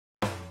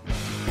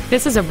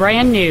This is a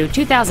brand new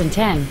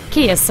 2010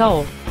 Kia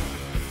Soul.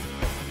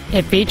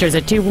 It features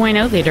a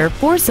 2.0-liter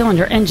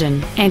four-cylinder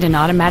engine and an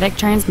automatic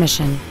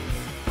transmission.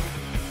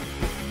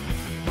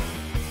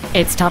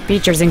 Its top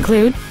features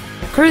include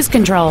cruise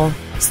control,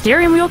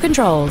 steering wheel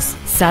controls,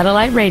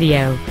 satellite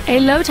radio, a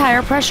low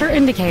tire pressure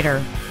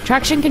indicator,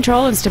 traction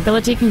control and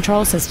stability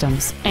control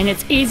systems, and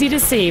it's easy to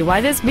see why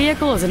this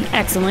vehicle is an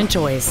excellent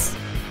choice.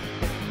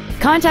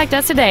 Contact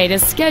us today to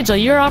schedule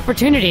your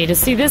opportunity to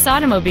see this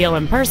automobile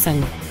in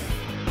person.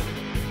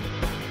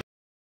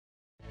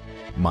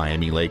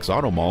 Miami Lakes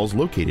Automall is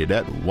located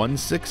at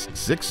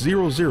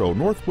 16600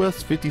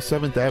 Northwest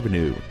 57th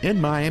Avenue in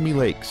Miami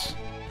Lakes.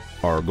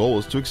 Our goal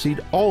is to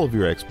exceed all of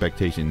your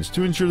expectations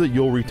to ensure that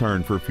you'll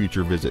return for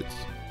future visits.